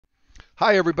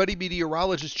Hi, everybody.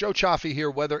 Meteorologist Joe Cioffi here.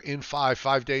 Weather in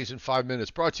 5 days in 5 minutes.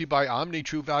 Brought to you by Omni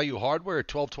True Value Hardware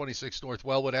at 1226 North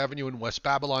Wellwood Avenue in West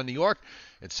Babylon, New York,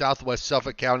 and Southwest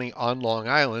Suffolk County on Long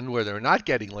Island, where they're not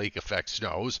getting lake effect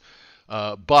snows,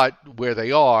 but where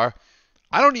they are,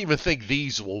 I don't even think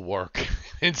these will work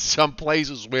in some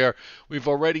places where we've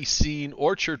already seen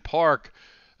Orchard Park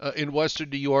in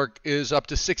western New York is up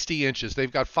to 60 inches.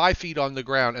 They've got 5 feet on the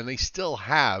ground, and they still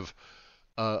have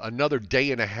another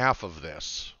day and a half of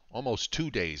this, almost 2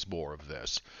 days more of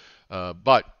this.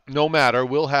 But no matter,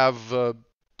 we'll have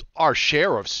our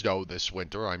share of snow this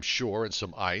winter, I'm sure, and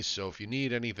some ice. So if you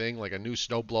need anything like a new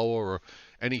snowblower or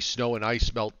any snow and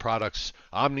ice melt products,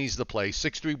 Omni's the place.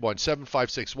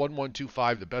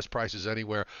 631-756-1125. The best prices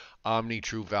anywhere.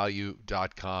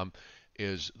 OmniTrueValue.com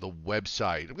is the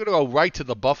website. I'm going to go right to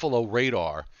the Buffalo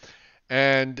radar.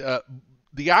 And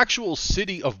the actual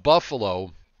city of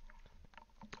Buffalo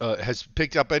has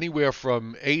picked up anywhere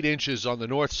from 8 inches on the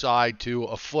north side to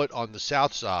a foot on the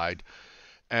south side.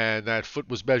 And that foot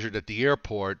was measured at the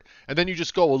airport. And then you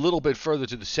just go a little bit further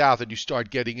to the south and you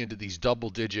start getting into these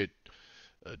double-digit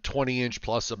 20-inch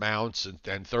plus amounts and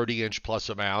 30-inch plus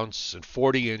amounts and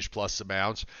 40-inch plus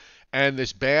amounts. And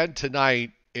this band tonight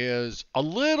is a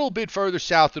little bit further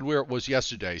south than where it was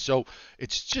yesterday. So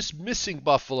it's just missing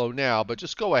Buffalo now, but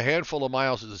just go a handful of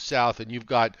miles to the south and you've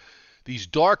got these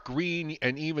dark green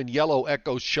and even yellow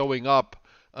echoes showing up.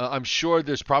 I'm sure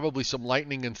there's probably some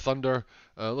lightning and thunder.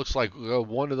 Looks like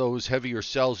one of those heavier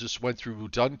cells just went through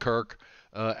Dunkirk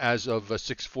as of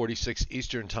 6:46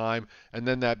 Eastern Time, and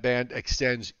then that band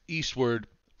extends eastward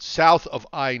south of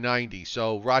I-90.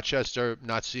 So Rochester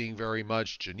not seeing very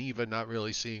much, Geneva not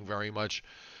really seeing very much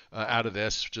out of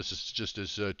this, just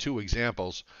as two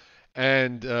examples.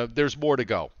 And there's more to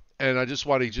go. And I just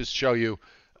want to just show you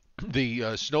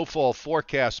the snowfall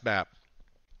forecast map.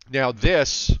 Now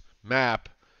this map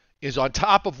is on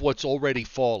top of what's already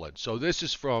fallen. So this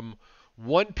is from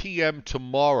 1 p.m.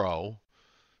 tomorrow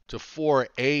to 4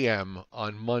 a.m.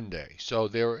 on Monday. So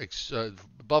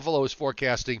Buffalo is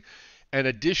forecasting an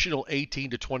additional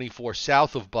 18 to 24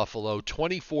 south of Buffalo,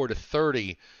 24 to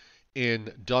 30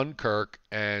 in Dunkirk,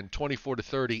 and 24 to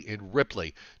 30 in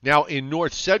Ripley. Now in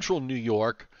north central New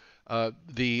York,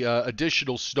 the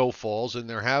additional snowfalls, and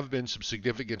there have been some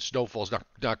significant snowfalls,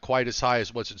 not quite as high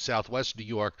as what's in southwest New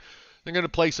York. They're going to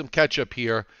play some catch-up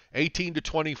here. 18 to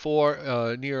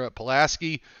 24 near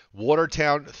Pulaski.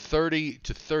 Watertown, 30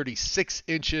 to 36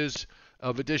 inches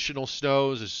of additional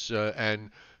snows.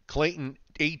 And Clayton,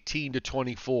 18 to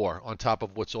 24 on top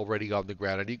of what's already on the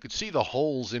ground. And you can see the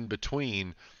holes in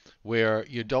between where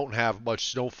you don't have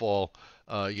much snowfall.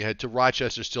 You head to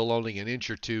Rochester, still only an inch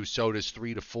or two. Soda's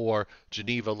 3 to 4.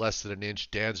 Geneva, less than an inch.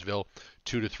 Dansville,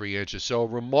 2 to 3 inches. So a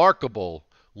remarkable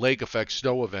lake effect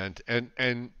snow event.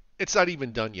 And it's not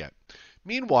even done yet.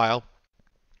 Meanwhile,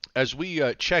 as we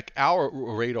check our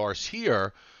radars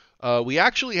here, we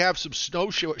actually have some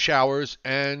snow showers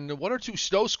and 1 or 2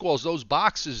 snow squalls. Those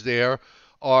boxes there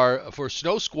are for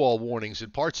snow squall warnings in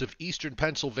parts of eastern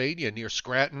Pennsylvania near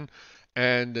Scranton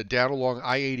and down along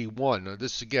I-81.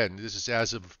 This is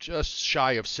as of just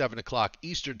shy of 7 o'clock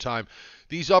Eastern Time.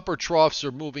 These upper troughs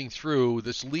are moving through.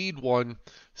 This lead one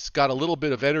has got a little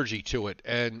bit of energy to it.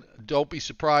 And don't be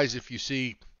surprised if you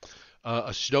see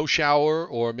a snow shower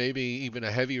or maybe even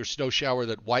a heavier snow shower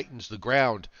that whitens the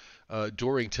ground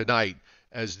during tonight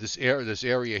as this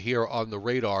area here on the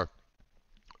radar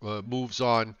moves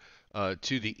on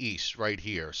to the east right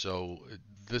here. So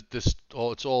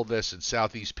it's all this in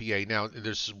southeast PA. Now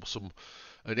there's some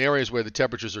in areas where the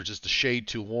temperatures are just a shade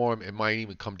too warm. It might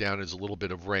even come down as a little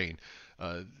bit of rain.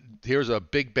 Here's a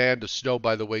big band of snow,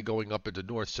 by the way, going up into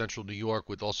north central New York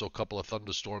with also a couple of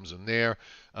thunderstorms in there.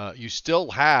 You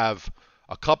still have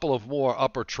a couple of more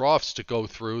upper troughs to go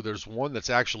through. There's one that's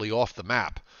actually off the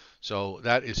map. So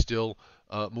that is still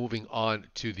moving on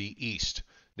to the east.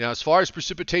 Now, as far as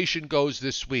precipitation goes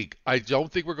this week, I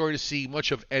don't think we're going to see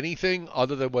much of anything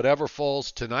other than whatever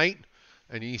falls tonight.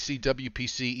 And you see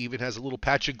WPC even has a little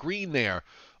patch of green there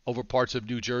over parts of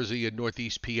New Jersey and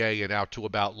northeast PA and out to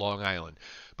about Long Island.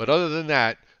 But other than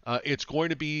that, it's going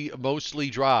to be mostly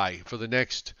dry for the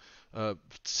next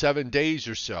 7 days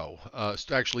or so,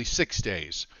 actually 6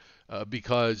 days,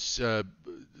 because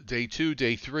day 2,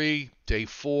 day 3, day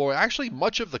 4, actually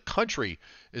much of the country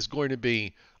is going to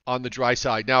be on the dry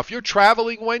side. Now, if you're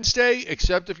traveling Wednesday,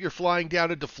 except if you're flying down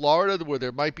into Florida where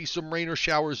there might be some rain or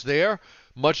showers there,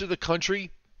 much of the country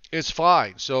is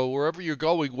fine. So wherever you're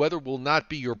going, weather will not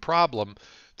be your problem.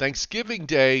 Thanksgiving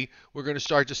Day, we're going to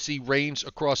start to see rains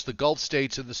across the Gulf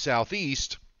states in the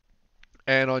southeast.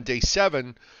 And on day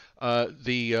 7,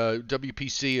 The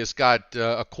WPC has got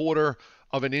a quarter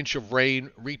of an inch of rain,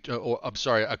 or I'm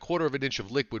sorry, a quarter of an inch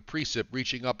of liquid precip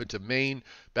reaching up into Maine,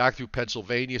 back through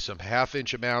Pennsylvania, some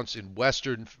half-inch amounts in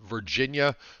western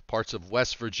Virginia, parts of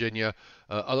West Virginia.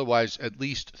 Otherwise, at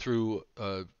least through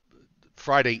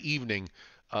Friday evening,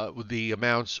 the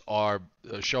amounts are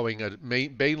showing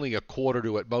mainly a quarter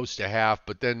to at most a half,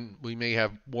 but then we may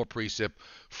have more precip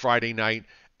Friday night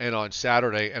and on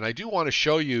Saturday. And I do want to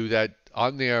show you that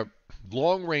on their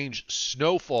long-range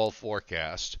snowfall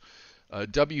forecast,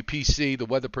 WPC, the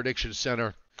Weather Prediction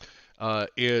Center,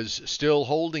 is still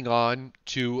holding on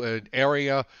to an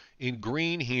area in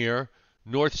green here,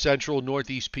 north central,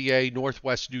 northeast PA,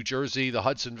 northwest New Jersey, the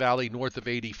Hudson Valley north of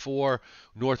 84,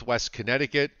 northwest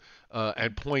Connecticut,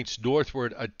 and points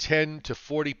northward a 10 to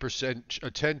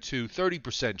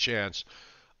 30% chance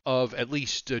of at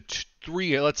least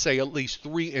let's say at least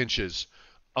 3 inches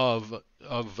of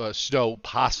snow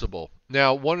possible.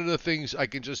 Now, one of the things I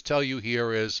can just tell you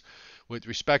here is, with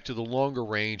respect to the longer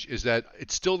range, is that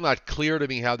it's still not clear to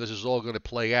me how this is all going to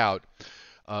play out.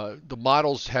 The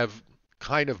models have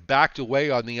kind of backed away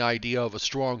on the idea of a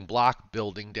strong block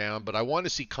building down, but I want to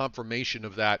see confirmation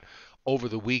of that over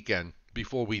the weekend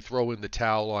before we throw in the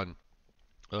towel on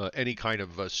any kind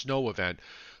of snow event.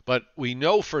 But we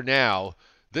know for now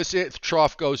this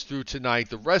trough goes through tonight.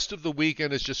 The rest of the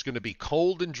weekend is just going to be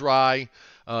cold and dry.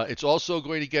 It's also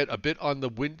going to get a bit on the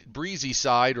breezy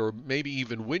side, or maybe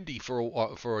even windy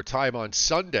for a time on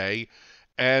Sunday.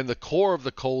 And the core of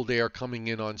the cold air coming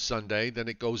in on Sunday. Then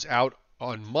it goes out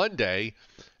on Monday,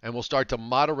 and we'll start to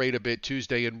moderate a bit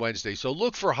Tuesday and Wednesday. So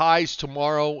look for highs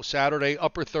tomorrow, Saturday,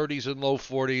 upper 30s and low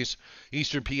 40s,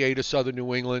 eastern PA to southern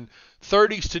New England,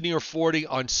 30s to near 40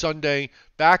 on Sunday,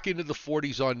 back into the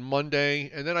 40s on Monday,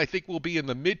 and then I think we'll be in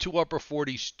the mid to upper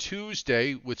 40s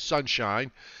Tuesday with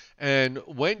sunshine. And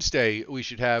Wednesday, we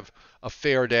should have a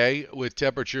fair day with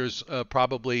temperatures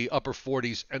probably upper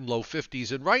 40s and low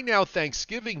 50s. And right now,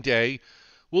 Thanksgiving Day,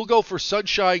 we'll go for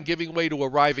sunshine giving way to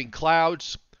arriving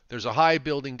clouds. There's a high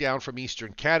building down from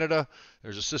eastern Canada.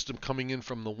 There's a system coming in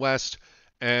from the west.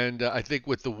 And I think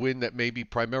with the wind that may be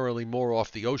primarily more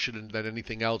off the ocean than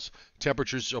anything else,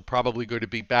 temperatures are probably going to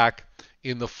be back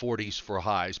in the 40s for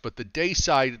highs. But the day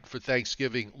side for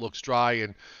Thanksgiving looks dry,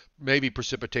 and maybe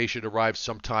precipitation arrives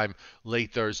sometime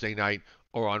late Thursday night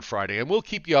or on Friday. And we'll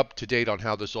keep you up to date on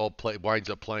how this all winds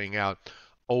up playing out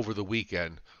over the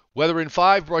weekend. Weather in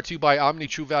 5 brought to you by Omni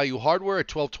True Value Hardware at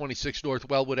 1226 North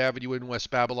Wellwood Avenue in West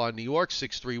Babylon, New York.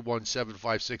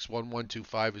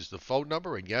 631-756-1125 is the phone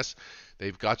number. And yes,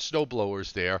 they've got snow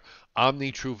blowers there.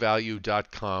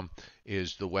 OmniTrueValue.com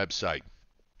is the website.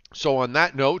 So on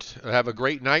that note, have a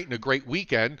great night and a great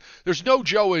weekend. There's no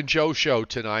Joe and Joe show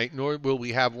tonight, nor will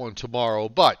we have one tomorrow,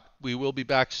 but we will be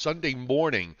back Sunday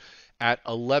morning at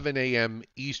 11 a.m.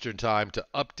 Eastern Time to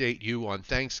update you on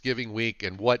Thanksgiving week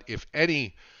and what, if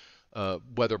any,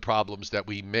 weather problems that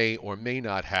we may or may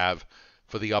not have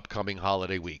for the upcoming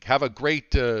holiday week. Have a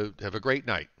great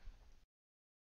night.